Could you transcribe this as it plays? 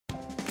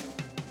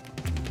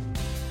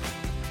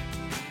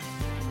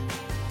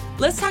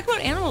Let's talk about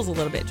animals a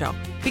little bit, Joe.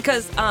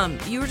 Because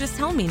you were just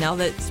telling me now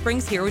that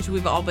spring's here, which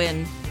we've all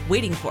been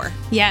waiting for.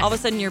 Yes. All of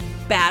a sudden, you're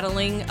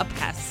battling a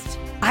pest.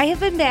 I have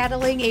been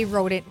battling a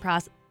rodent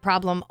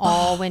problem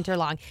all winter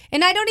long.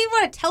 And I don't even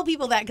want to tell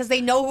people that because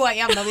they know who I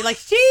am. They'll be like,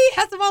 she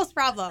has the most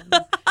problems.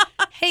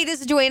 Hey,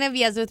 this is Joanna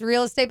Viez with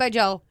Real Estate by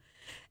Joe.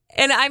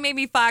 And I'm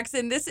Amy Fox,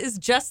 and this is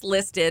just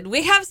listed.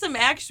 We have some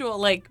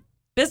actual,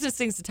 business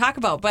things to talk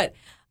about. But,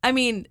 I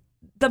mean,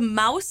 the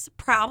mouse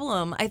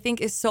problem, I think,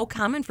 is so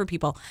common for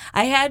people.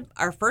 I had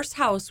our first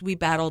house, we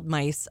battled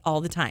mice all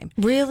the time.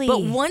 Really?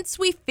 But once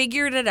we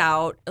figured it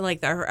out,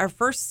 our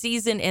first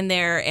season in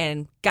there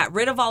and got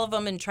rid of all of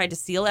them and tried to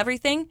seal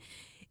everything,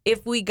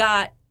 if we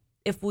got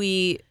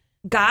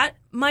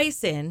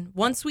mice in,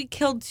 once we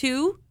killed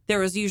 2, there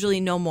was usually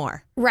no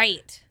more.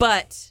 Right.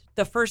 But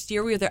the first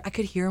year we were there, I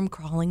could hear them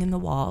crawling in the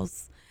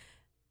walls.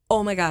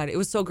 Oh, my God. It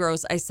was so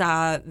gross. I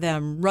saw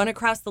them run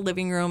across the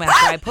living room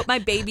after I put my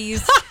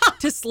babies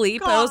to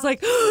sleep. I was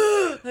like,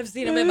 I've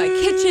seen them in my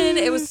kitchen.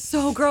 It was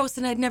so gross.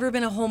 And I'd never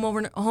been a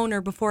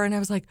homeowner before. And I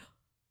was like,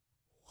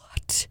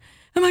 what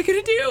am I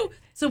going to do?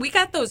 So we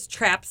got those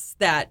traps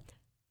that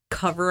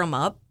cover them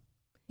up.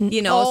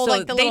 You know, so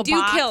like the they do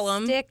box kill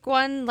them. Stick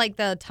one, like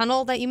the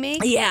tunnel that you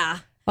make? Yeah.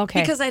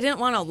 Okay. Because I didn't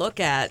want to look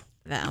at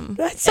them.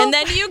 So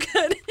then you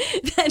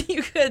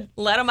could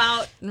let them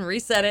out and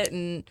reset it,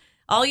 and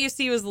all you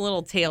see was a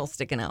little tail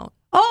sticking out.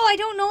 Oh, I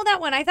don't know that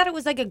one. I thought it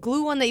was like a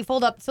glue one that you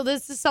fold up. So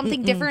this is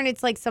something different.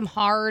 It's like some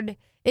hard.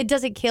 It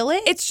doesn't kill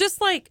it? It's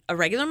just like a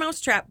regular mouse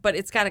trap, but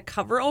it's got a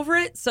cover over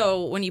it.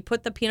 So when you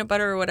put the peanut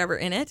butter or whatever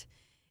in it,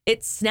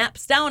 it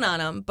snaps down on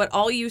them, but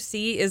all you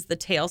see is the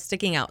tail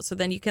sticking out. So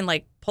then you can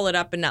pull it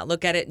up and not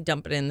look at it and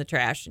dump it in the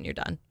trash and you're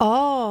done.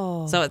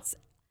 Oh. So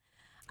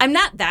I'm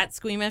not that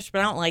squeamish,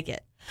 but I don't like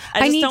it. I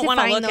just need don't to want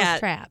to find look those at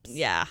traps.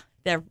 Yeah.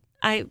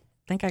 I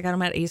think I got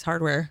them at Ace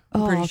Hardware.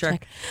 I'm pretty sure.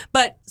 Check.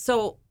 But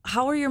so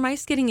how are your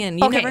mice getting in?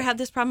 You never had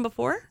this problem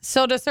before?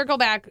 So to circle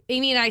back,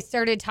 Amy and I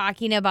started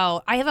talking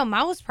about, I have a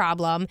mouse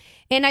problem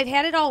and I've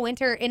had it all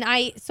winter. And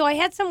I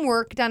had some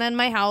work done on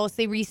my house.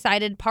 They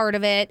resided part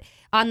of it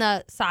on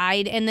the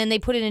side and then they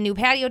put in a new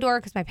patio door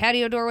because my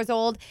patio door was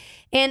old.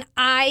 And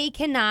I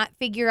cannot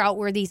figure out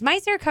where these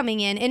mice are coming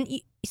in. And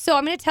so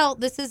I'm going to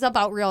this is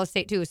about real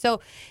estate too. So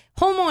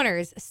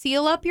homeowners,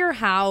 seal up your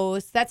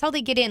house. That's how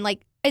they get in.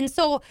 And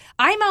so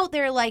I'm out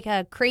there like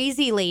a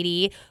crazy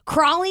lady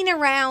crawling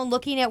around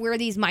looking at where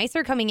these mice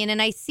are coming in. And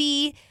I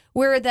see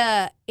where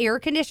the air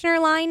conditioner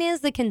line is,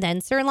 the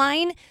condenser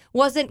line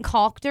wasn't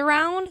caulked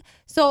around.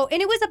 So,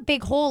 and it was a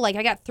big hole. I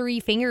got 3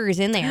 fingers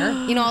in there.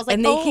 You know, I was like,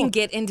 and they can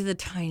get into the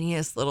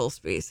tiniest little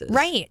spaces.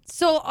 Right.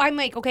 So I'm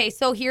like, okay,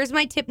 so here's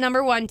my tip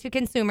number 1 to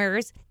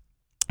consumers.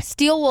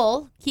 Steel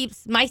wool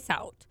keeps mice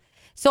out.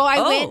 So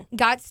I went,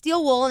 got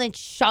steel wool, and then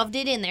shoved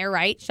it in there,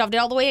 right? Shoved it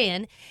all the way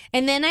in.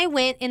 And then I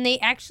went, and they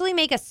actually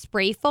make a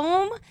spray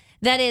foam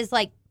that is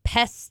like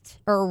pest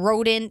or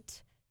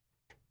rodent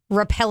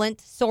repellent,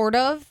 sort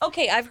of.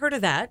 Okay, I've heard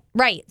of that.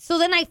 Right. So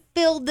then I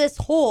filled this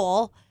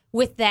hole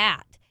with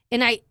that.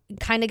 And I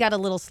kind of got a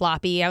little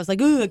sloppy. I was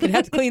like, ooh, I'm going to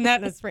have to clean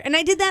that in a spray. And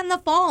I did that in the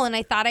fall, and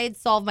I thought I had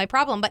solved my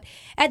problem. But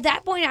at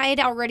that point, I had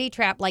already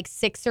trapped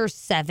 6 or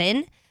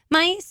 7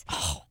 mice.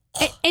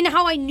 And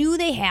how I knew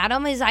they had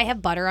them is I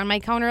have butter on my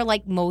counter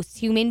like most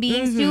human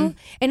beings do.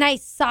 And I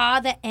saw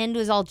the end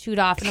was all chewed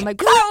off. And I'm like,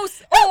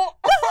 gross.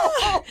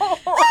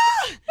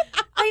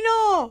 I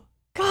know.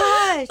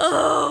 Gosh.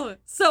 Oh,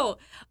 so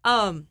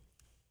I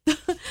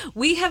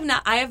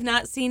have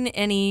not seen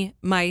any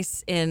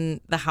mice in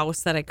the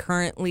house that I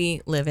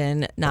currently live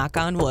in, knock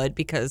on wood,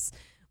 because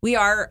we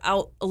are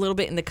out a little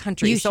bit in the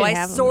country. So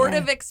I sort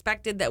of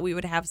expected that we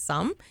would have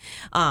some.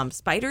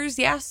 Spiders,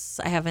 yes.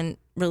 I haven't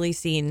really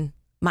seen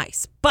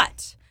mice,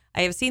 but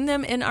I have seen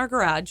them in our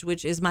garage,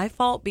 which is my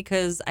fault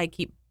because I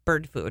keep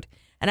bird food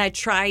and I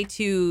try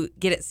to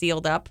get it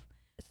sealed up,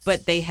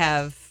 but they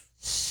have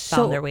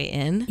found their way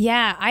in.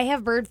 Yeah, I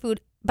have bird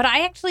food, but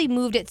I actually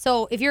moved it.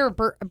 So if you're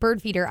a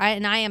bird feeder,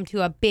 and I am too,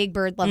 a big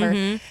bird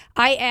lover,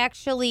 I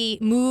actually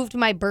moved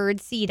my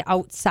bird seed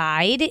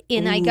outside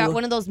and I got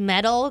one of those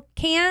metal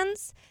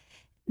cans,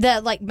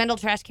 the metal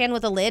trash can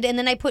with a lid, and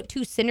then I put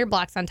 2 cinder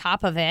blocks on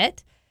top of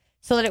it.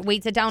 So that it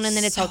weights it down and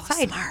then it's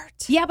outside.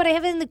 Smart. Yeah, but I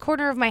have it in the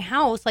corner of my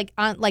house,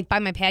 on by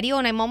my patio,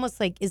 and I'm almost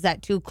like, is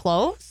that too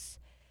close?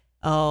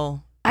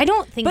 Oh. I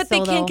don't think so, But they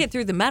can't get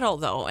through the metal,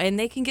 though, and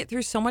they can get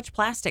through so much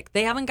plastic.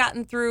 They haven't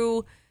gotten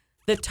through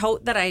the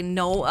tote that I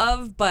know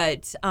of,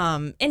 but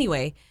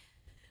anyway,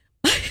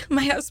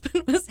 my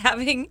husband was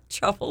having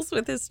troubles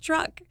with his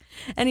truck,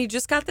 and he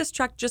just got this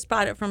truck, just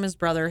bought it from his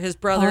brother. His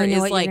brother I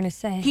know is what you're gonna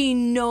say. he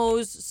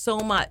knows so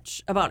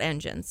much about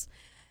engines,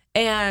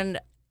 and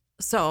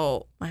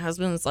so my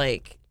husband's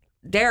like,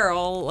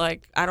 Daryl,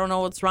 I don't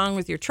know what's wrong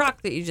with your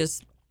truck that you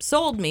just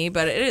sold me,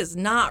 but it is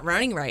not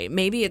running right.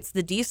 Maybe it's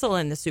the diesel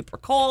and the super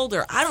cold,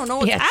 or I don't know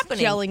what's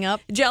happening.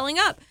 Gelling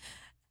up.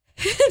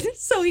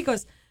 So he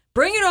goes,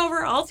 bring it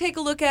over. I'll take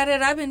a look at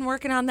it. I've been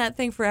working on that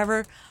thing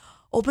forever.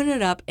 Open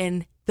it up,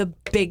 and the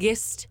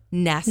biggest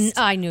nest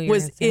I knew you were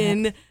was gonna say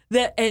in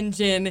the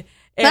engine.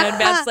 And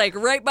Matt's like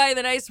right by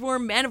the nice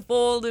warm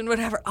manifold and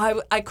whatever.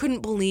 I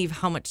couldn't believe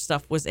how much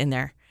stuff was in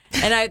there.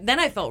 And then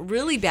I felt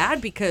really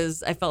bad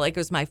because I felt like it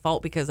was my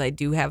fault because I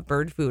do have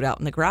bird food out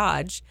in the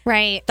garage.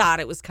 Right. Thought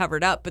it was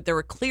covered up, but there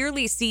were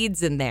clearly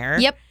seeds in there.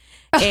 Yep.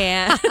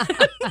 And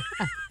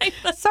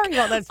sorry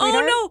about that,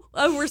 sweetheart. Oh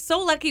no, we're so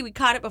lucky we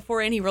caught it before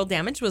any real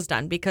damage was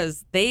done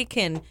because they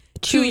can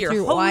chew your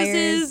hoses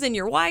wires. And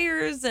your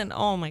wires and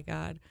oh my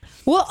God.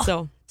 Well,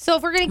 so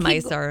if we're gonna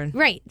mice are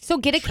right, so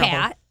get a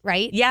cat,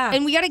 right? Yeah,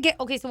 and we gotta get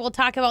so we'll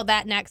talk about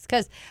that next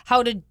because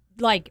how to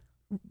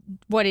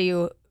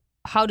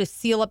how to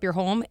seal up your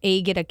home.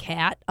 Get a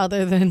cat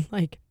other than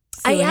like.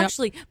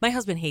 My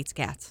husband hates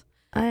cats.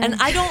 And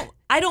I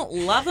don't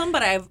love them,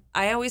 but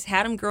I always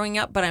had them growing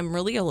up, but I'm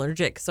really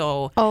allergic.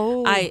 So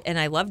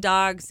I love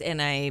dogs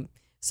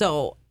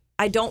so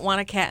I don't want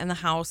a cat in the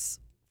house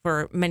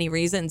for many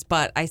reasons,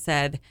 but I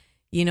said,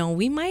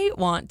 we might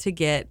want to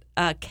get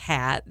a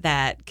cat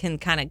that can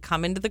kind of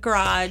come into the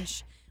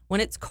garage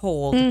when it's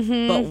cold,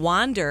 but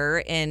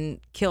wander and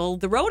kill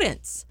the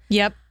rodents.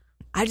 Yep.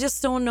 I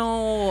just don't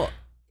know.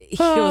 He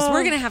goes,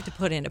 we're going to have to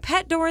put in a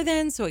pet door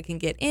then so it can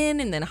get in,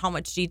 and then how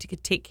much do you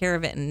take care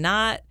of it and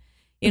not?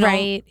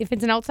 Right. If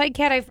it's an outside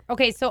cat,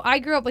 so I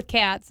grew up with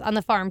cats on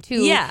the farm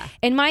too. Yeah.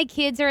 And my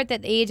kids are at that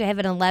age. I have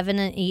an 11,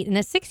 an 8, and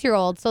a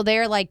 6-year-old. So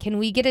they're like, can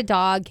we get a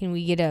dog? Can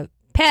we get a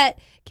pet?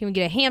 Can we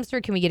get a hamster?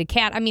 Can we get a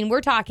cat? I mean,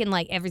 we're talking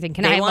like everything.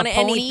 Can I have a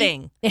pony?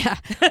 Anything. Yeah.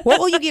 What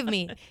will you give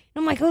me? And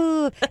I'm like,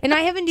 oh. And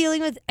I have been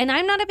dealing with, and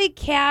I'm not a big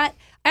cat.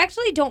 I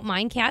actually don't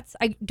mind cats.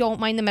 I don't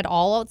mind them at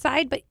all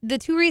outside. But the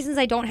two reasons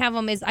I don't have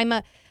them is I'm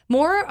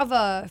more of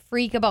a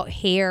freak about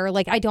hair.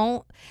 Like I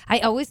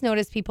always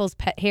notice people's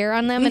pet hair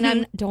on them and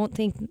I don't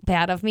think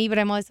bad of me, but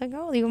I'm always like,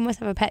 oh, you must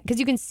have a pet because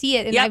you can see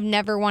it and I've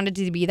never wanted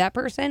to be that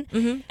person.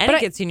 And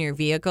it gets in your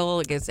vehicle.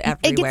 It gets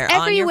everywhere.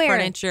 On your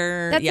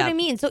furniture. That's what I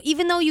mean. So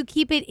even though you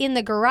keep it in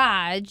the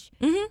garage,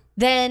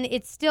 then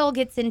it still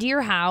gets into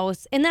your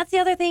house. And that's the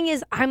other thing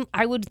is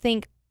I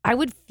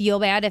would feel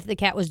bad if the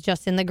cat was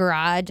just in the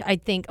garage.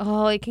 I'd think,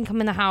 oh, it can come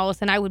in the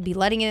house and I would be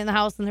letting it in the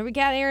house and there would be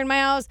cat hair in my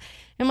house.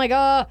 I'm like,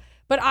 oh.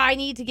 But I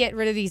need to get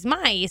rid of these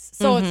mice.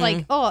 So it's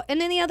like, oh. And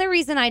then the other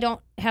reason I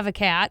don't have a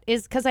cat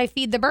is because I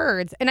feed the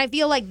birds. And I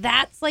feel like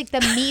that's like the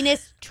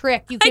meanest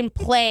trick you can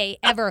play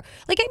ever.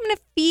 Like, I'm going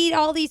to feed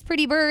all these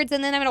pretty birds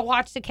and then I'm going to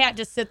watch the cat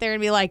just sit there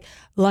and be like,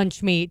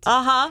 lunch meat.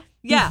 Uh-huh.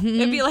 Yeah.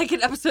 It'd be like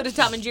an episode of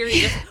Tom and Jerry.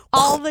 Just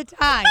all the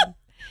time.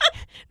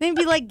 They'd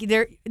be like,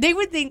 they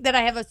would think that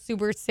I have a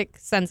super sick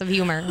sense of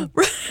humor.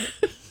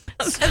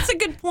 That's a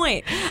good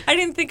point. I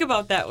didn't think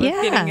about that with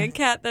getting a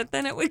cat, that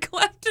then it would go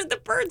after the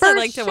birds For I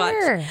like sure.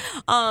 to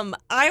watch.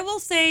 I will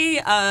say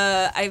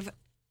I've,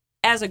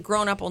 as a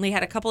grown-up, only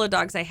had a couple of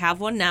dogs. I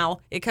have one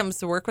now. It comes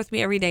to work with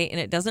me every day, and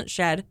it doesn't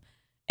shed,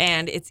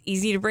 and it's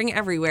easy to bring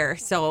everywhere.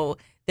 So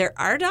there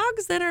are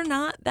dogs that are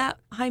not that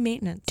high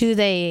maintenance. Do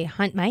they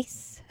hunt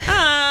mice?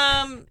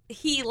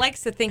 He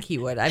likes to think he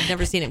would. I've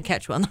never seen him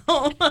catch one,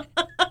 though.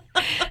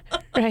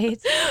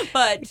 Right.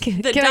 But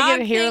can dog I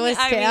get a hairless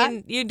thing, cat? I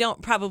mean, you don't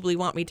probably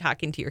want me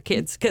talking to your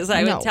kids because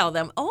I would tell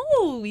them,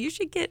 oh, you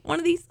should get one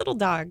of these little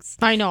dogs.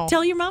 I know.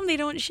 Tell your mom they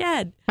don't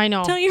shed. I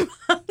know. Tell your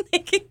mom they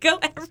can go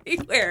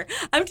everywhere.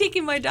 I'm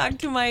taking my dog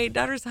to my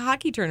daughter's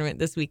hockey tournament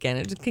this weekend.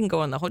 It just can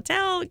go in the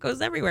hotel. It goes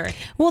everywhere.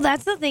 Well,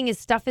 that's the thing is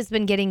stuff has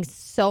been getting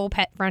so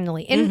pet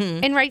friendly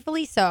and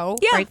rightfully so.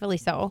 Yeah. Rightfully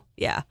so.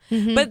 Yeah.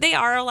 But they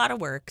are a lot of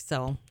work.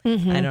 So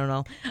I don't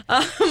know.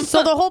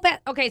 So the whole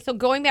so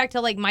going back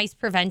to like mice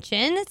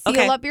prevention,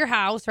 seal up your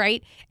house,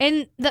 right?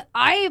 And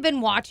I have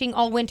been watching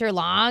all winter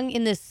long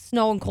in this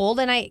snow and cold,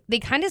 and they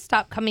kind of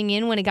stopped coming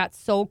in when it got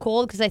so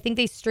cold because I think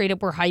they straight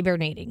up were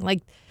hibernating.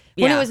 Like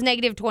when it was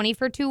 -20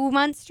 for 2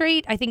 months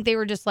straight, I think they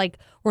were just like,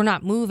 we're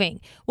not moving.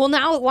 Well,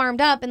 now it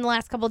warmed up in the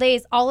last couple of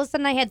days. All of a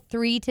sudden I had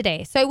 3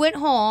 today. So I went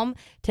home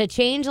to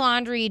change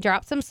laundry,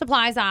 drop some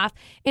supplies off,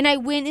 and I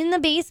went in the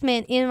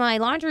basement in my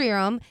laundry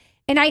room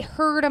and I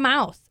heard a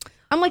mouse.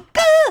 I'm like,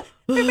 ah!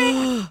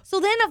 So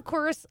then, of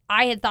course,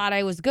 I had thought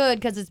I was good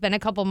because it's been a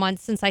couple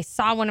months since I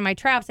saw one of my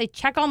traps. I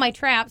check all my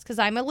traps because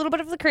I'm a little bit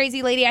of a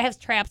crazy lady. I have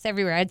traps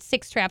everywhere. I had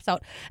 6 traps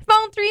out. I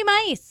found 3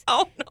 mice.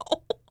 Oh,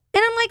 no.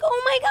 And I'm like,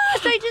 oh, my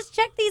gosh, I just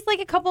checked these like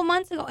a couple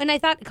months ago. And I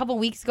thought a couple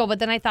weeks ago, but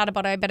then I thought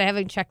about it. I bet I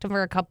haven't checked them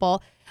for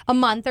a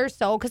month or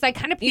so because I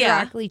kind of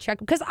periodically check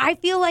them because I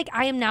feel like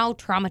I am now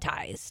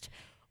traumatized.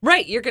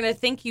 Right. You're going to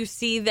think you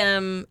see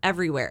them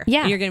everywhere.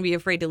 Yeah. You're going to be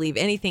afraid to leave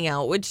anything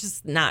out, which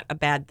is not a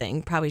bad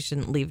thing. Probably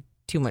shouldn't leave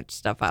too much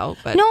stuff out.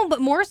 But no, but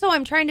more so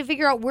I'm trying to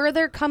figure out where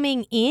they're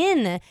coming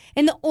in.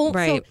 And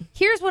so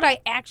here's what I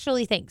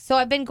actually think. So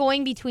I've been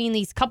going between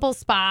these couple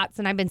spots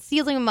and I've been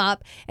sealing them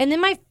up. And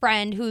then my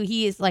friend, who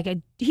he's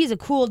a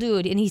cool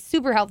dude and he's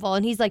super helpful.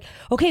 And he's like,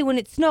 okay, when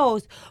it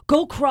snows,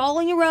 go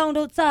crawling around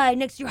outside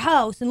next to your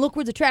house and look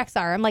where the tracks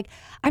are. I'm like,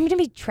 I'm going to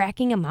be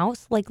tracking a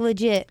mouse? Like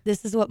legit,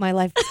 this is what my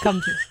life has come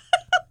to.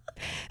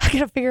 I got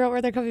to figure out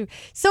where they're coming from.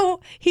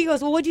 So he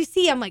goes, well, what'd you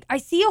see? I'm like, I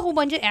see a whole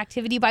bunch of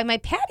activity by my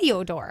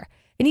patio door.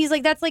 And he's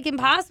like, that's like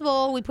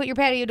impossible. We put your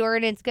patio door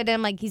in and it's good. And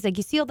I'm like, he's like,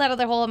 you sealed that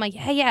other hole? I'm like,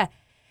 yeah.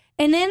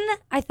 And then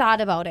I thought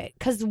about it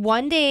because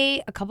one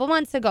day, a couple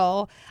months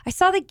ago, I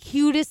saw the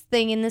cutest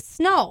thing in the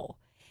snow.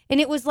 And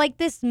it was like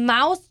this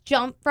mouse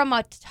jumped from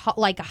a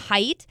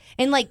height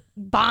and like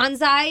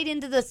bonsai'd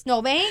into the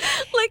snowbank.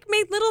 Like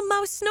made little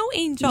mouse snow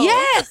angels.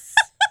 Yes.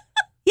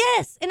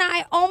 Yes. And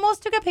I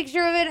almost took a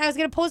picture of it. I was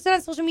going to post it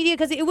on social media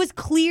because it was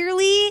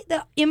clearly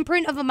the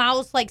imprint of a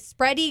mouse, like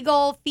spread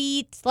eagle,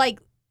 feet,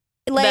 like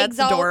legs.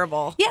 That's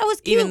adorable. Yeah, it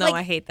was cute. Even though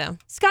I hate them.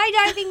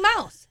 Skydiving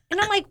mouse.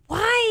 And I'm like,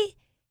 why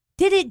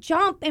did it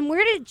jump? And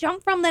where did it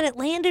jump from that it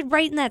landed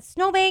right in that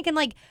snowbank? And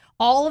like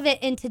all of it.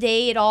 And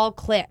today it all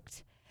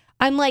clicked.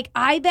 I'm like,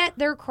 I bet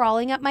they're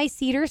crawling up my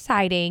cedar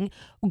siding,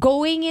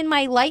 going in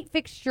my light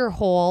fixture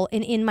hole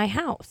and in my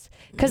house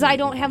because I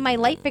don't have my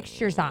light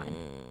fixtures on.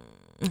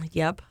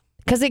 Yep.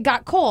 Because it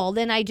got cold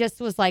and I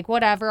just was like,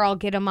 whatever, I'll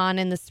get them on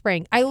in the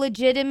spring.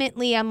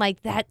 I'm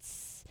like,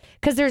 that's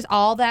because there's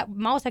all that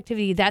mouse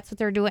activity. That's what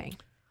they're doing.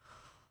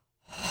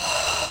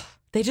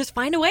 They just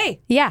find a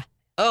way. Yeah.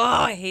 Oh,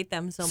 I hate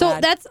them so So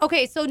bad. that's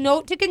okay. So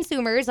note to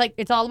consumers, like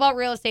it's all about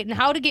real estate and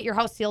how to get your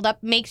house sealed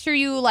up. Make sure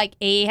you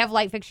have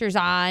light fixtures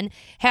on,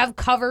 have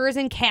covers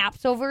and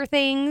caps over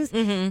things,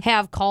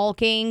 have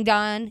caulking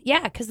done.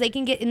 Yeah, because they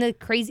can get in the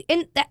crazy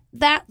and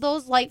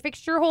those light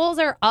fixture holes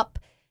are up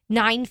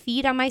 9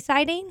 feet on my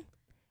siding.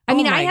 I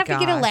mean, I have to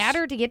get a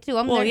ladder to get to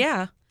them. Well,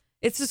 yeah.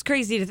 It's just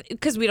crazy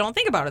because we don't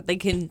think about it. They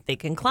can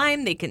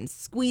climb, they can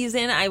squeeze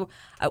in.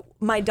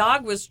 My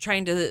dog was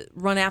trying to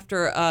run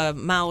after a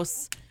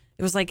mouse.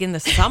 It was like in the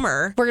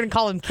summer. We're going to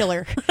call him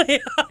Killer. Yeah.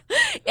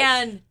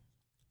 And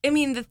I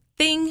mean, the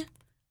thing,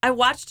 I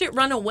watched it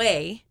run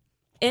away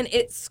and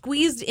it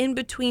squeezed in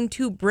between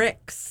two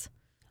bricks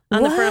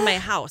on the front of my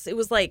house. It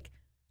was like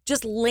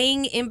just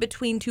laying in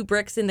between two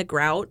bricks in the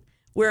grout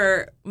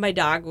where my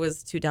dog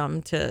was too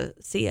dumb to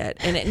see it.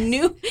 And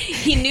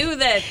he knew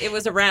that it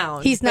was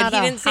around. He's not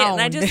but he a didn't see it.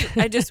 And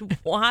hound. I just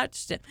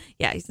watched it.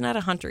 Yeah, he's not a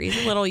hunter. He's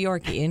a little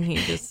Yorkie and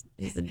he's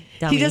a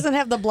dummy. He doesn't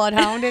have the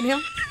bloodhound in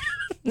him.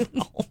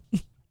 No.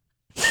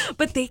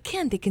 But they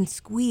can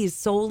squeeze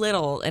so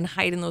little and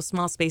hide in those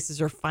small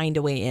spaces or find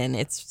a way in.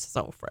 It's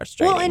so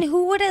frustrating. Well, and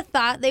who would have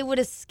thought they would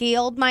have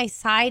scaled my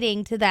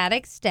siding to that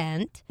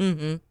extent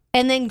and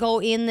then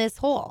go in this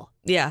hole?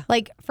 Yeah.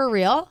 Like, for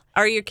real?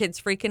 Are your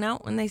kids freaking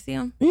out when they see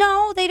them?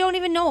 No, they don't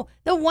even know.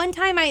 The one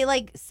time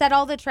I set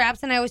all the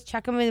traps and I was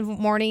checking them in the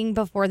morning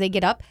before they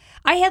get up,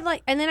 I had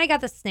and then I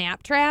got the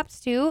snap traps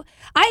too.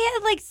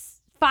 I had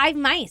 5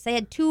 mice. I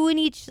had 2 in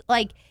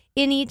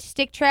each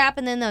stick trap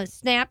and then the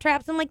snap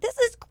traps. I'm like, this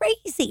is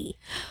crazy.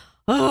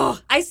 Oh,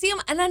 I see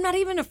them and I'm not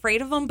even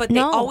afraid of them, but they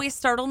always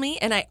startle me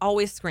and I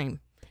always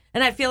scream.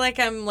 And I feel like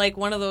I'm like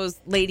one of those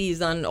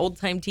ladies on old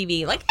time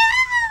TV, like, ah!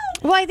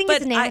 Well, I think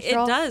it's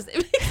natural. It does. It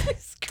makes me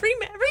scream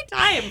every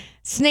time.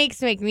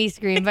 Snakes make me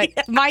scream, but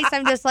mice,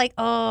 I'm just like,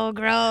 oh,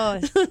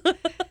 gross.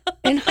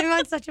 And I'm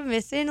on such a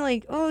mission,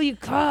 oh, you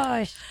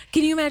gosh.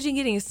 Can you imagine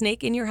getting a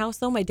snake in your house,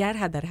 though? My dad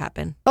had that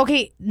happen.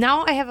 Okay,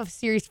 now I have a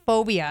serious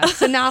phobia,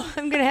 so now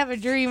I'm going to have a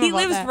dream about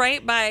that. He lives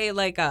right by,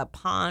 a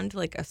pond,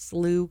 a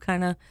slough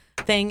kind of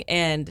thing,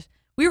 and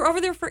we were over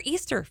there for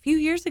Easter a few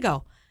years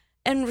ago,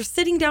 and we're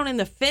sitting down in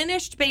the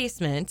finished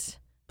basement,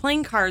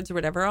 playing cards or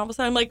whatever. All of a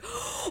sudden, I'm like,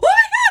 oh, my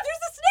God, there's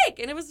a snake!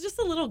 And it was just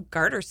a little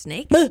garter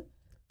snake,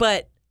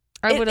 but...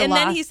 and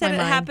then he said it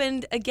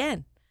happened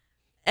again.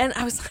 And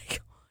I was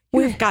like,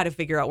 we've got to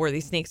figure out where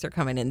these snakes are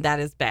coming in. That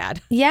is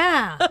bad.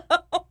 Yeah.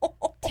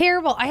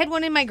 Terrible. I had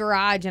one in my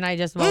garage and I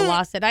just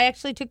lost it. I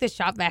actually took the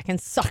shop vac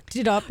and sucked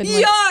it up. And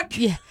yuck!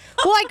 Yeah.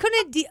 Well, I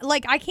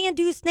couldn't, I can't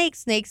do snakes.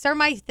 Snakes are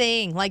my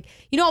thing.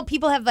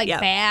 People have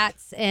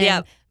bats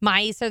and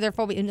mice are their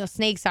phobia.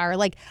 Snakes are.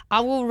 I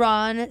will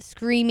run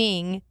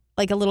screaming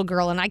like a little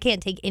girl and I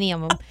can't take any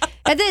of them.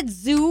 At the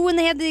zoo when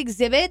they had the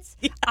exhibits,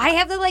 I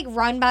have to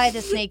run by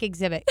the snake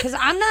exhibit because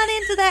I'm not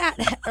into that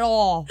at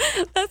all.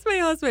 That's my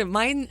husband.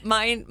 My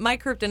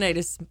kryptonite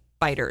is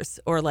spiders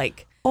or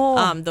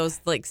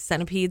those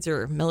centipedes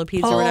or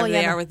millipedes or whatever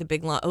they are with the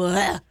big long.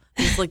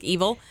 Just look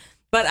evil.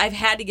 But I've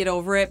had to get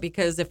over it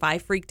because if I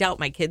freaked out,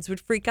 my kids would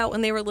freak out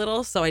when they were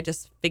little. So I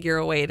just figure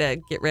a way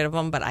to get rid of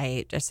them. But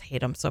I just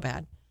hate them so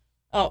bad.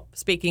 Oh,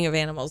 speaking of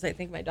animals, I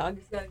think my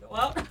dog's got to go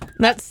out.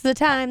 That's the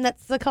time.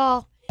 That's the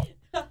call.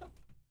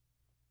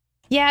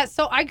 Yeah,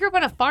 so I grew up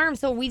on a farm,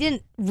 so we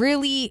didn't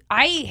really,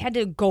 I had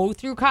to go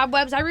through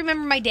cobwebs. I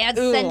remember my dad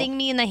sending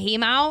me in the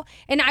haymow,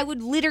 and I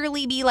would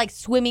literally be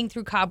swimming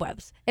through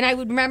cobwebs. And I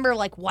would remember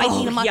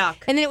wiping them up.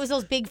 Yuck. And then it was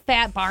those big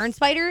fat barn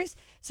spiders.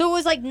 So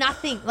it was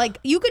nothing.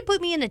 You could put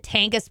me in a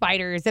tank of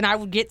spiders and I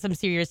would get some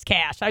serious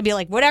cash. I'd be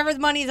like, whatever the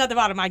money is at the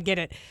bottom, I'd get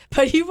it.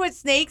 But you put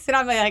snakes and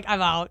I'm like,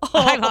 I'm out.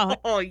 I'm out.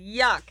 Oh,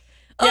 yuck.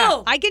 Yeah,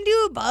 oh, I can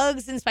do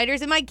bugs and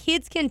spiders, and my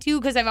kids can too,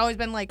 because I've always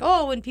been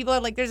when people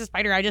are there's a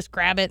spider, I just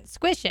grab it and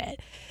squish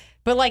it.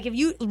 But if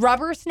you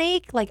rubber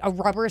snake, a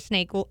rubber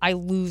snake, I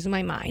lose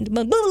my mind.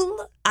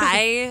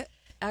 I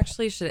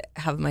actually should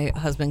have my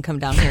husband come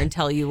down here and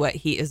tell you what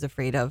he is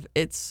afraid of.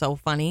 It's so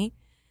funny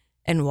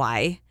and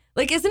why.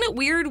 Like, isn't it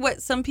weird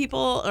what some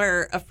people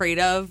are afraid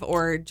of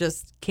or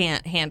just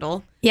can't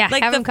handle? Yeah,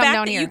 like have the them come fact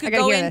down that here. you could I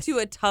gotta go hear into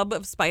a tub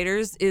of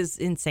spiders is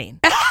insane.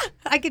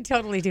 I could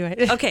totally do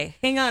it. Okay,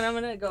 hang on. I'm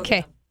gonna go.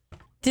 Okay.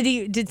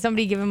 Did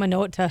somebody give him a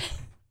note to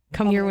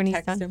come here when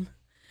he's done? Him.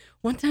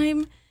 One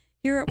time,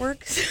 here at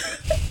work,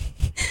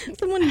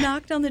 someone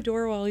knocked on the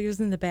door while he was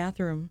in the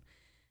bathroom.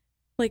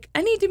 Like,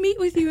 I need to meet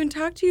with you and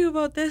talk to you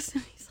about this.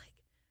 And he's like,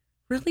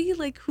 really?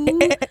 Like, who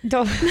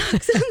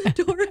knocks on the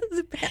door of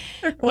the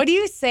bathroom? What do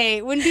you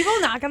say? When people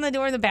knock on the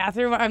door in the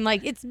bathroom, I'm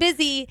like, it's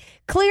busy.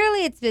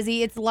 Clearly it's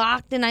busy. It's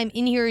locked and I'm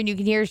in here and you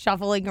can hear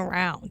shuffling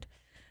around.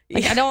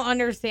 Like, I don't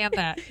understand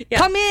that. Yeah.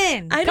 Come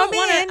in. I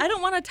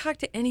don't want to talk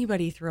to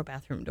anybody through a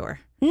bathroom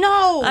door.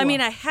 No. I mean,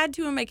 I had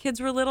to when my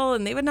kids were little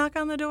and they would knock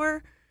on the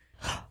door.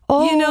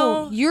 Oh, you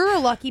know, you're a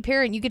lucky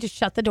parent. You get to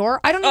shut the door.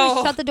 I don't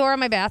even shut the door in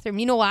my bathroom.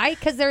 You know why?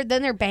 Because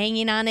they're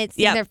banging on it,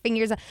 seeing their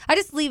fingers. I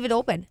just leave it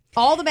open.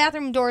 All the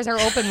bathroom doors are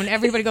open when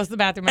everybody goes to the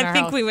bathroom in our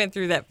house. we went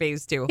through that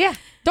phase too. Yeah.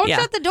 Don't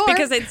shut the door.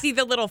 Because I'd see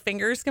the little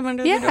fingers come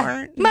under the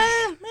door.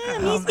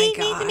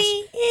 Mom,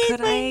 me.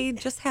 Could I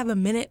just have a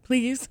minute,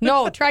 please?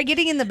 No, try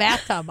getting in the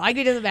bathtub. I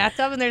get in the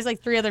bathtub and there's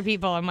like 3 other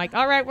people. I'm like,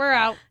 all right, we're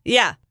out.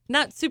 Yeah.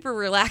 Not super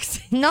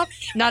relaxing. Nope,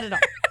 not at all.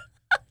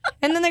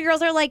 And then the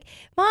girls are like,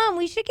 Mom,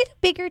 we should get a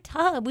bigger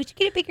tub. We should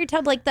get a bigger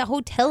tub like the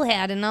hotel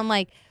had. And I'm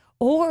like,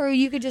 or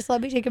you could just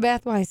let me take a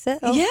bath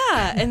myself.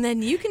 Yeah, and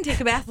then you can take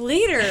a bath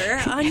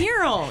later on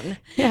your own.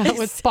 Yeah,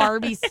 with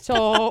Barbie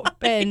soap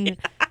and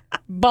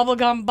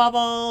bubblegum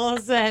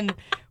bubbles and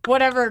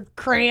whatever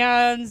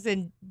crayons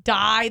and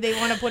dye they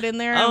want to put in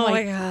there. Oh, I'm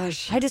my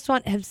gosh. I just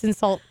want Epsom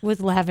salt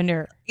with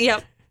lavender.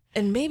 Yep.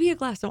 And maybe a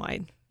glass of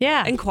wine.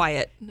 Yeah. And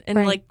quiet.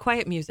 And like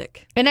quiet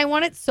music. And I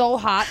want it so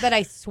hot that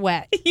I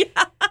sweat. Yeah.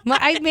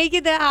 I make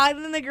it that hot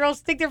and then the girls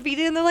stick their feet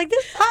in and they're like,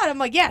 this is hot. I'm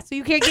like, yeah, so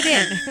you can't get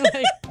in.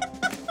 Like,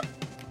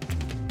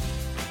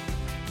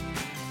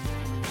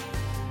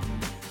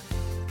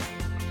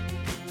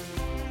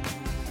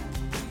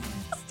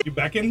 you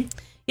beckon?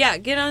 Yeah,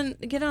 get on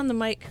the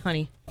mic,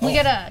 honey. we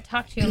gotta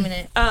talk to you a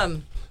minute.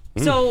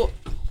 So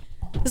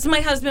this is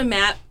my husband,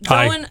 Matt.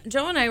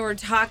 Joe and I were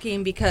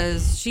talking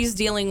because she's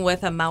dealing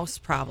with a mouse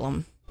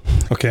problem.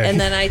 Okay. And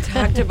then I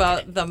talked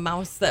about the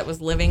mouse that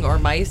was living or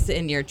mice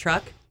in your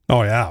truck.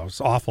 Oh, yeah. It was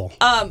awful.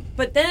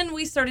 But then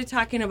we started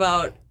talking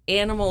about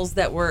animals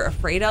that we're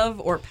afraid of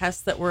or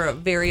pests that we're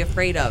very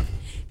afraid of.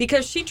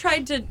 Because she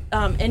tried to,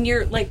 and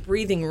you're like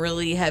breathing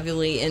really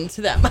heavily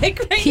into that mic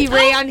right now.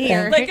 Ray on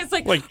here. Like it's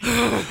like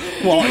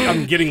well,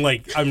 I'm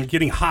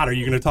getting hot. Are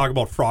you going to talk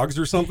about frogs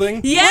or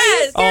something?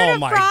 Yes. Oh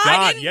my God.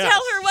 I didn't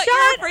tell her what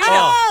you're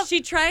afraid of.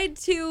 She tried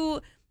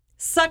to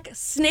suck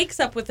snakes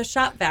up with a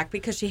shop vac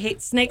because she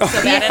hates snakes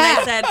so bad. And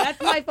I said,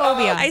 that's my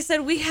phobia. I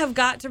said, we have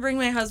got to bring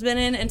my husband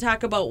in and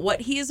talk about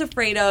what he is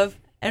afraid of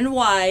and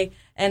why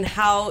and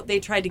how they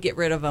tried to get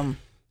rid of him.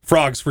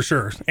 Frogs for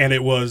sure. And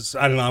it was,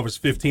 I don't know, I was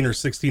 15 or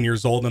 16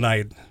 years old and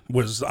I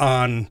was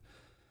on,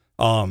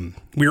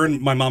 we were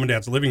in my mom and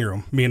dad's living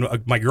room, me and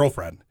my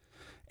girlfriend.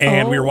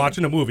 And we were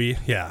watching a movie.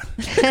 Yeah.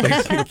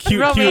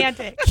 Cue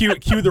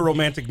the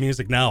romantic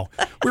music now.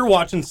 We were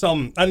watching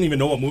I didn't even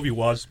know what movie it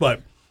was,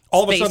 but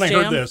all of a sudden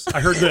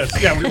I heard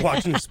this. Yeah, we were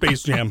watching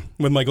Space Jam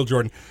with Michael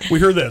Jordan. We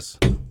heard this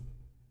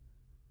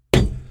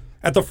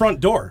at the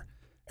front door.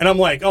 And I'm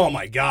like, oh,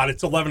 my God,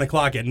 it's 11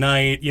 o'clock at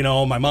night. You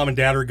know, my mom and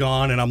dad are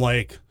gone. And I'm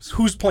like,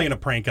 who's playing a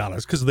prank on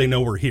us? Because they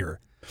know we're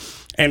here.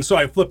 And so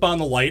I flip on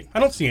the light.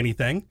 I don't see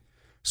anything.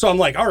 So I'm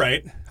like, all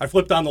right. I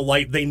flipped on the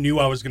light. They knew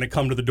I was going to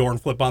come to the door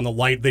and flip on the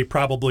light. They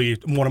probably,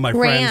 one of my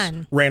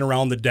friends ran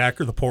around the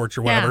deck or the porch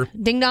or whatever. Yeah.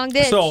 Ding dong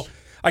ditch. So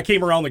I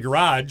came around the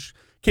garage,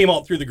 came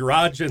out through the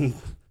garage, and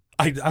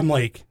I'm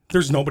like,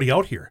 there's nobody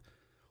out here.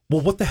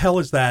 Well, what the hell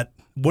is that?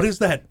 What is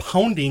that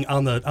pounding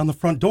on the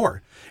front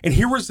door? And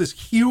here was this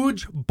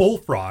huge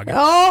bullfrog.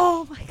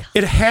 Oh, my God.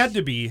 It had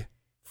to be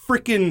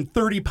freaking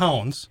 30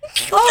 pounds.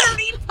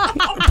 30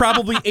 pounds.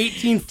 Probably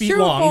 18 feet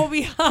True long.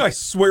 phobia. I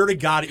swear to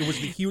God, it was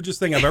the hugest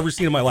thing I've ever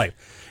seen in my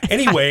life.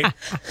 Anyway,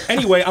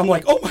 I'm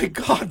like, oh, my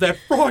God, that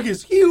frog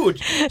is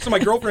huge. So my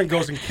girlfriend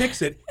goes and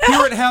kicks it.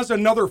 Here it has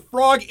another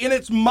frog in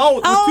its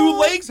mouth with 2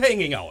 legs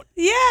hanging out.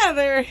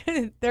 Yeah,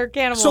 they're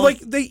cannibals. So, like,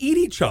 they eat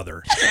each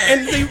other.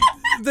 And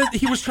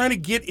he was trying to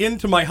get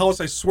into my house,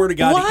 I swear to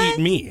God, to eat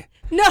me.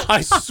 No.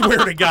 I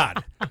swear to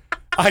God.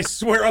 I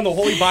swear on the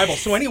Holy Bible.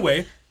 So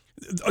anyway,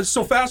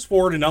 fast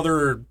forward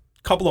another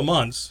couple of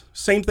months,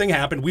 same thing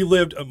happened. We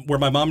lived where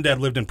my mom and dad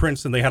lived in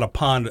Princeton. They had a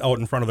pond out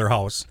in front of their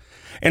house.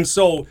 And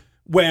so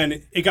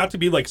when it got to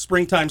be like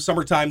springtime,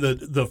 summertime,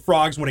 the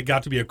frogs, when it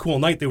got to be a cool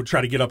night, they would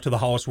try to get up to the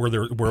house where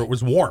it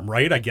was warm,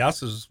 right? I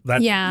guess is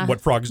that what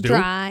frogs do?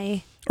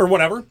 Dry. Or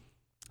whatever.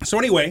 So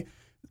anyway,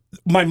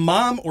 my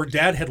mom or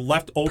dad had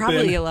left open.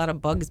 Probably a lot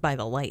of bugs by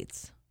the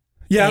lights.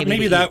 Yeah,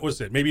 maybe that was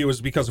it. Maybe it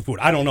was because of food.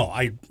 I don't know.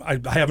 I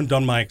haven't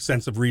done my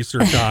extensive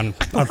research on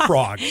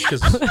frogs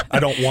because I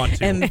don't want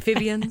to.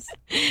 Amphibians.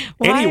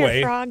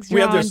 Anyway, we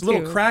had this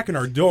little crack in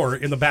our door,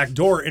 in the back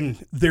door,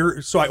 and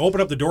so I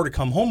opened up the door to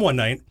come home one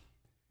night,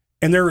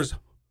 and there was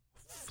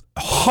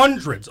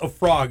hundreds of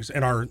frogs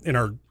in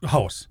our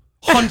house.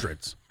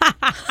 Hundreds.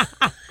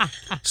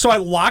 So I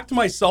locked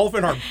myself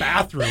in our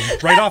bathroom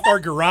right off our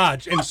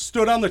garage and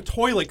stood on the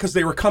toilet because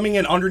they were coming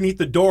in underneath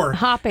the door.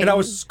 Hopping. And I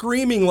was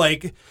screaming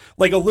like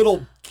a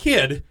little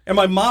kid, and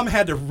my mom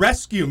had to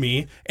rescue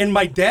me, and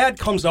my dad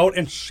comes out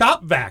and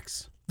shop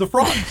vacs the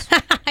frogs.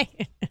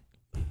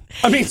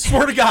 I mean,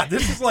 swear to God,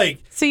 this is like...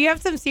 So you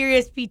have some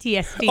serious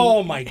PTSD.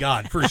 Oh, my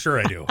God, for sure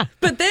I do.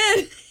 But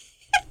then...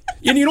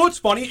 And you know what's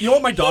funny? You know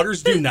what my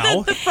daughters do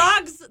now? The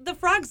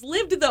frogs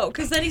lived, though,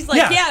 because then he's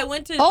like, yeah, I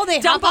went to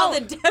dump all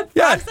the dead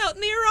frogs out,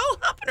 and they were all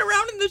hopping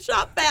around in the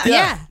shop vac.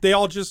 Yeah. They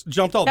all just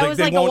jumped out. That was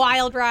like a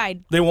wild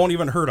ride. They won't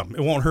even hurt them.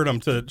 It won't hurt them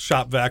to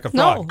shop vac a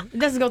frog. No, it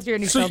doesn't go through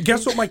any So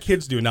guess what my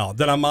kids do now?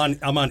 That I'm on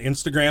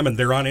Instagram, and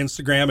they're on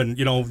Instagram, and,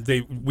 you know,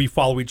 we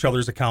follow each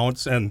other's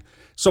accounts, and...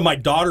 So my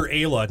daughter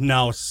Ayla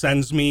now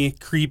sends me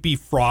creepy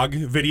frog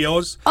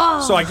videos.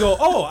 Oh. So I go,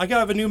 I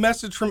have a new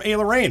message from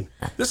Ayla Rain.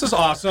 This is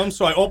awesome.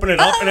 So I open it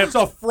up and it's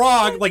a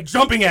frog like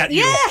jumping at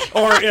you.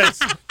 Yeah. Or it's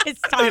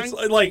it's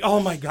like, oh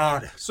my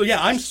God. So yeah,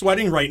 I'm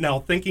sweating right now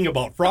thinking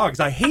about frogs.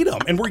 I hate them.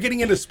 And we're getting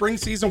into spring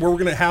season where we're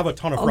going to have a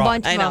ton of frogs.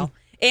 Bunch of I know. them.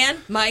 And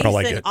mice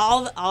and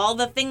all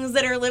the things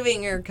that are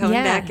living are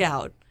coming back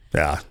out.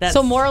 Yeah.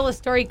 So moral of the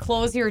story,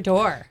 close your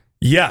door.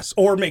 Yes,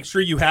 or make sure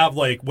you have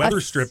like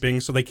weather stripping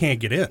so they can't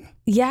get in.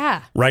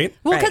 Yeah. Right?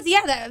 Well, because,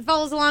 that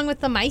follows along with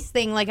the mice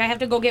thing. Like, I have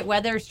to go get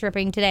weather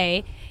stripping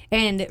today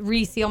and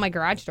reseal my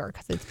garage door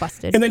because it's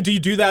busted. And then do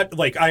you do that?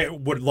 Like, I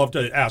would love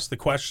to ask the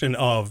question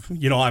of,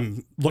 you know,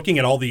 I'm looking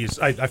at all these.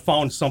 I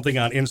found something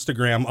on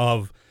Instagram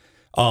of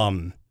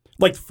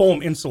like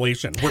foam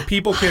insulation where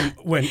people can,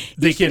 when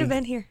they should have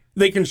been here.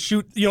 They can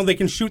shoot,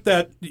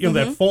 that,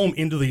 that foam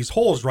into these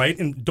holes, right?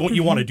 And don't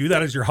you want to do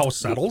that as your house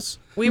settles?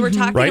 We were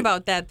talking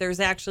about that.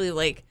 There's actually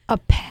like a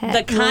pet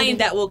the kind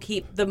that will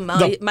keep the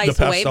mice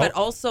away, but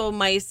also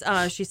mice.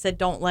 She said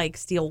don't like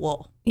steel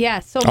wool. Yeah.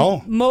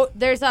 So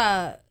there's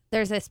a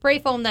spray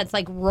foam that's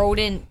like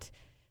rodent,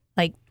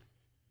 like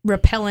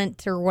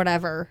repellent or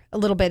whatever, a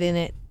little bit in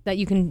it that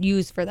you can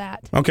use for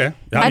that. Okay.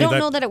 I don't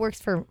know that it works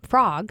for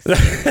frogs.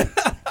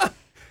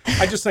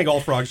 I just think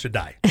all frogs should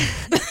die.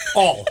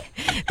 All.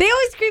 They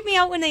always creep me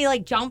out when they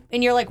like jump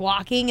and you're like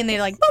walking and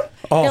they're like,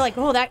 you're like,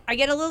 that I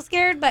get a little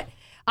scared. But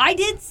I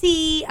did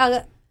see,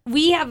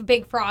 we have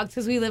big frogs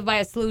because we live by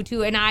a slough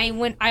too. And I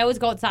always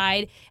go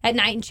outside at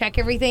night and check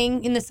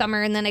everything in the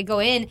summer. And then I go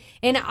in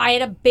and I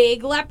had a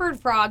big leopard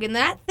frog and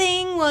that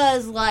thing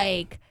was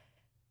like,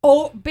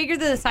 bigger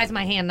than the size of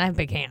my hand. And I have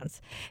big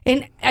hands.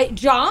 And I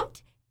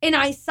jumped. And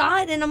I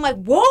saw it, and I'm like,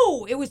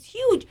 whoa, it was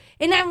huge.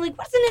 And I'm like,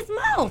 what's in his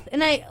mouth?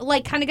 And I,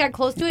 like, kind of got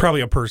close to it. Probably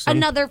a person.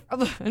 Another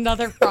frog.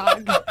 A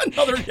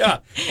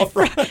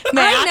frog.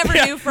 I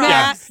never knew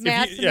frogs.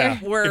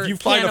 If you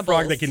find a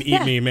frog that can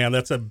eat me, man,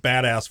 that's a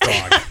badass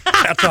frog.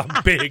 That's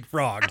a big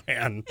frog,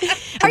 man.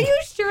 Are you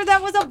sure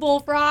that was a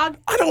bullfrog?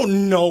 I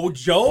don't know,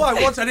 Joe. I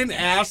didn't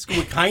ask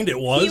what kind it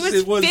was. He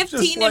was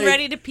 15 and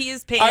ready to pee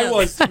his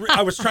pants.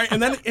 I was trying,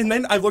 and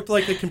then I looked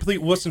like a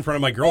complete wuss in front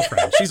of my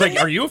girlfriend. She's like,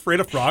 "Are you afraid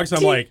of frogs?"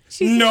 I'm like,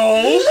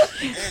 "No,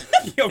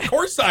 of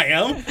course I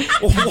am."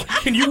 Well,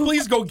 can you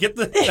please go get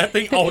that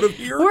thing out of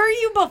here? Were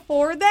you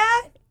before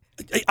that?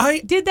 I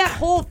did that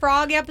whole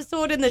frog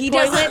episode in the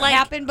toilet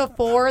happen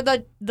before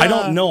the I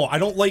don't know. I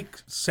don't like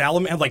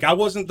salamanders. Like, I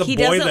wasn't the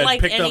boy that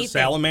picked up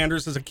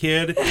salamanders as a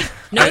kid.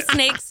 No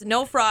snakes,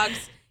 no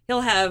frogs.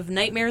 He'll have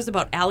nightmares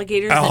about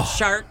alligators and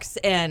sharks,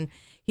 and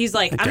he's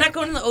like, I'm not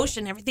going to the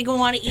ocean. Everything will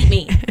want to eat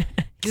me.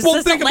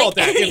 Well, think about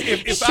that.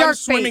 If I'm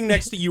swimming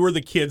next to you or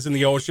the kids in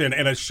the ocean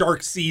and a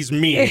shark sees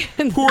me,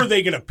 who are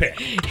they going to pick?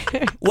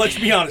 Let's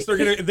be honest.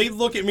 They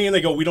look at me and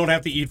they go, we don't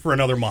have to eat for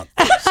another month.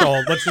 So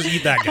let's just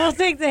eat that guy. I'll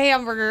take the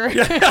hamburger.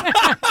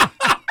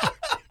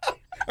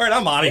 All right,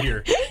 I'm out of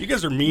here. You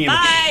guys are mean.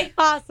 Bye.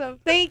 Awesome.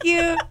 Thank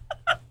you.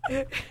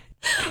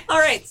 All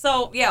right.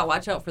 So,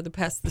 watch out for the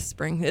pests this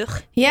spring.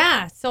 Ugh.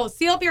 Yeah. So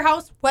seal up your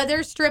house,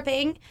 weather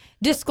stripping,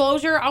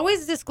 disclosure.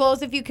 Always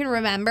disclose if you can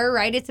remember,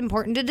 right? It's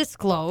important to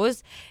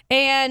disclose.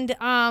 And,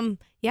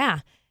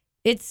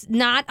 it's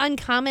not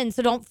uncommon.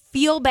 So don't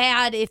feel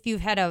bad if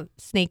you've had a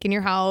snake in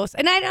your house.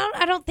 And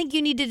I don't think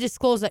you need to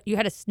disclose that you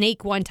had a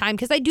snake one time,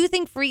 because I do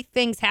think freak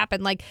things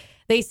happen. Like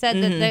they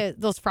said that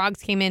those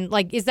frogs came in.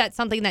 Like, is that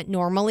something that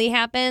normally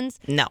happens?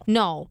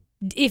 No.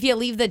 If you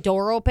leave the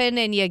door open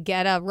and you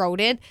get a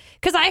rodent.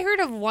 Because I heard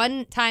of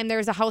one time there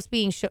was a house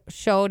being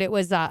showed. It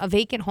was a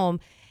vacant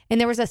home,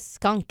 and there was a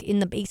skunk in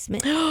the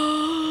basement.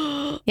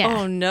 Yeah.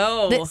 Oh,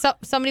 no.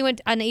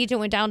 An agent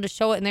went down to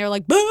show it, and they were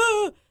like,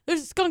 bah!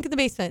 There's a skunk in the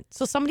basement.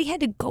 So somebody had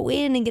to go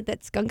in and get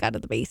that skunk out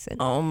of the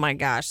basement. Oh, my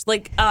gosh.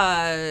 Like,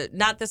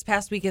 not this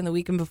past weekend, the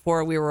weekend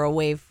before, we were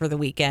away for the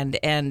weekend,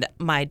 and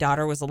my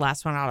daughter was the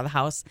last one out of the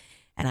house.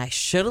 And I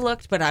should have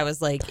looked, but I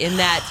was like in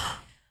that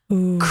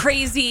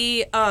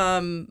crazy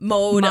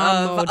mode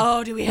of,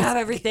 oh, do we have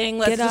everything?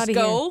 Let's just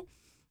go.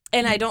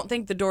 And I don't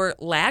think the door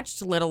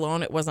latched, let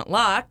alone it wasn't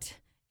locked.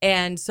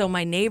 And so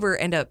my neighbor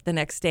ended up the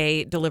next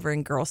day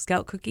delivering Girl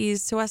Scout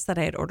cookies to us that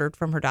I had ordered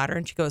from her daughter.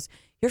 And she goes,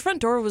 your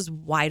front door was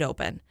wide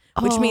open,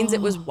 which means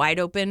it was wide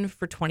open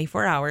for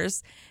 24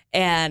 hours.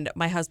 And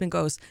my husband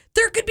goes,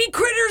 there could be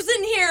critters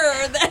in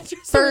here that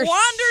just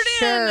wandered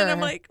in. And I'm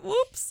like,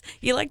 whoops,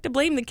 you like to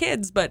blame the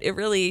kids, but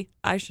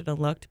I should have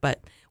looked.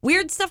 But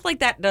weird stuff like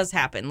that does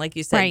happen. Like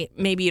you said,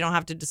 maybe you don't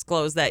have to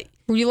disclose that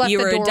you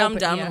were a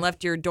dum-dum and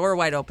left your door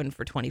wide open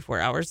for 24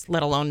 hours,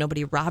 let alone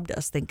nobody robbed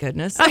us, thank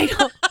goodness. I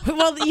know.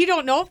 Well, you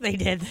don't know if they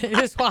did. They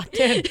just walked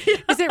in.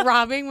 Is it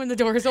robbing when the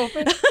door is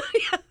open?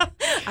 Yeah.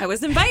 I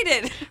was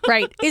invited.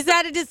 Right. Is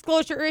that a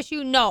disclosure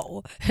issue?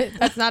 No,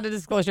 that's not a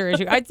disclosure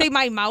issue. I'd say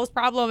my mouse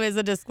problem is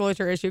a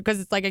disclosure issue because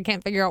it's like I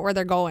can't figure out where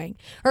they're going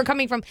or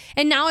coming from.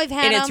 And now I've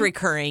had it's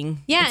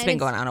recurring. Yeah. It's been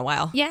going on a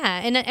while.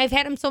 Yeah. And I've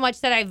had them so much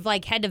that I've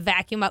like had to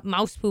vacuum up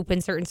mouse poop in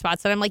certain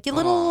spots that I'm like, you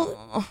little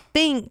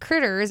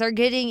critters are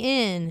getting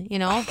in, you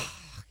know?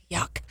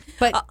 Yuck.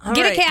 But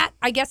get a cat.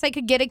 I guess I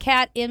could get a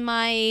cat in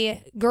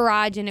my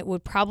garage and it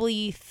would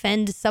probably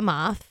fend some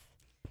off.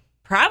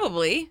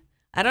 Probably.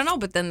 I don't know,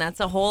 but then that's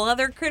a whole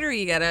other critter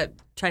you got to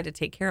try to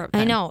take care of.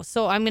 I know.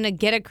 So I'm going to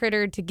get a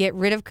critter to get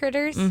rid of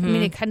critters. I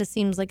mean, it kind of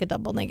seems like a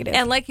double negative.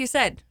 And like you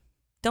said,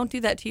 don't do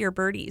that to your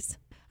birdies.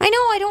 I know.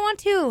 I don't want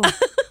to.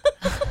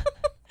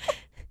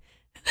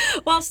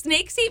 While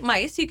snakes eat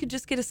mice, you could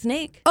just get a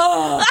snake.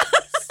 Oh,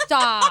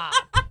 stop.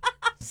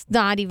 It's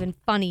not even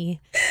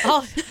funny.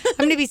 I'm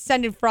going to be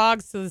sending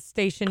frogs to the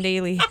station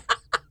daily.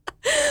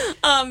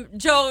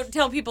 Joe,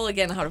 tell people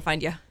again how to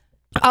find you.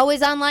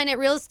 Always online at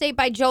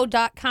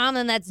realestatebyjoe.com,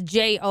 and that's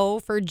J-O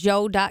for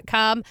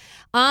Joe.com.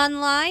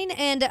 Online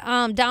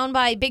and down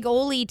by Big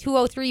Ole,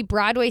 203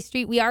 Broadway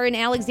Street. We are in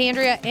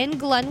Alexandria and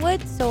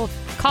Glenwood, so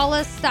call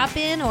us, stop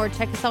in, or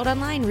check us out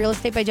online. Real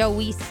Estate by Joe.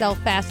 We sell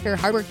faster.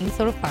 Hardworking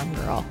Soda Farm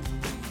Girl.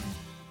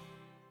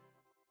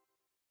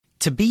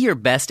 To be your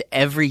best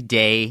every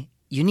day,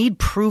 you need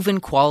proven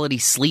quality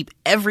sleep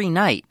every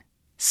night.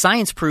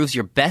 Science proves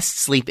your best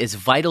sleep is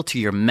vital to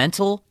your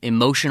mental,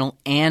 emotional,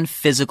 and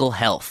physical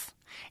health.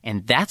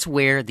 And that's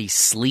where the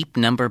Sleep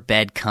Number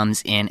bed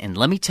comes in. And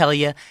let me tell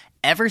you,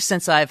 ever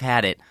since I've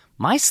had it,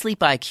 my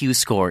sleep IQ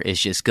score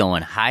is just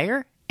going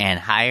higher and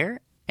higher.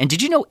 And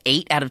did you know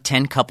 8 out of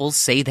 10 couples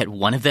say that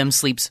one of them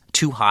sleeps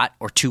too hot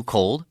or too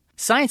cold?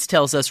 Science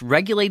tells us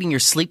regulating your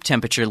sleep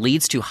temperature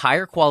leads to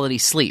higher quality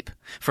sleep.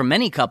 For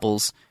many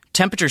couples,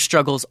 temperature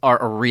struggles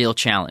are a real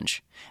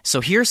challenge.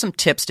 So here are some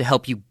tips to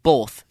help you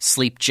both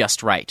sleep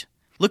just right.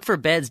 Look for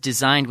beds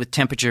designed with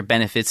temperature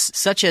benefits,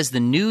 such as the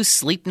new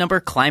Sleep Number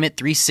Climate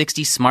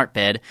 360 smart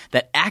bed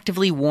that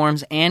actively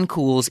warms and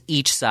cools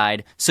each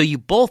side so you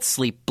both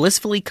sleep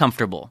blissfully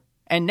comfortable.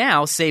 And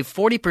now save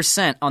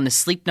 40% on the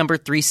Sleep Number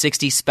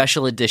 360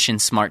 Special Edition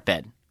smart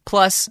bed,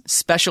 plus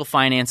special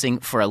financing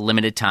for a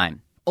limited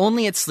time.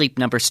 Only at Sleep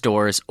Number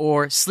stores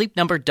or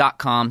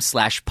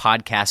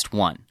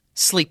sleepnumber.com/podcast1.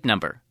 Sleep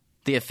Number,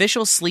 the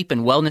official sleep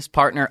and wellness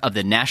partner of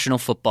the National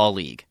Football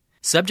League.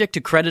 Subject to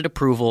credit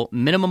approval,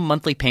 minimum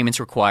monthly payments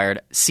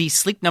required. See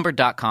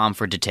sleepnumber.com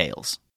for details.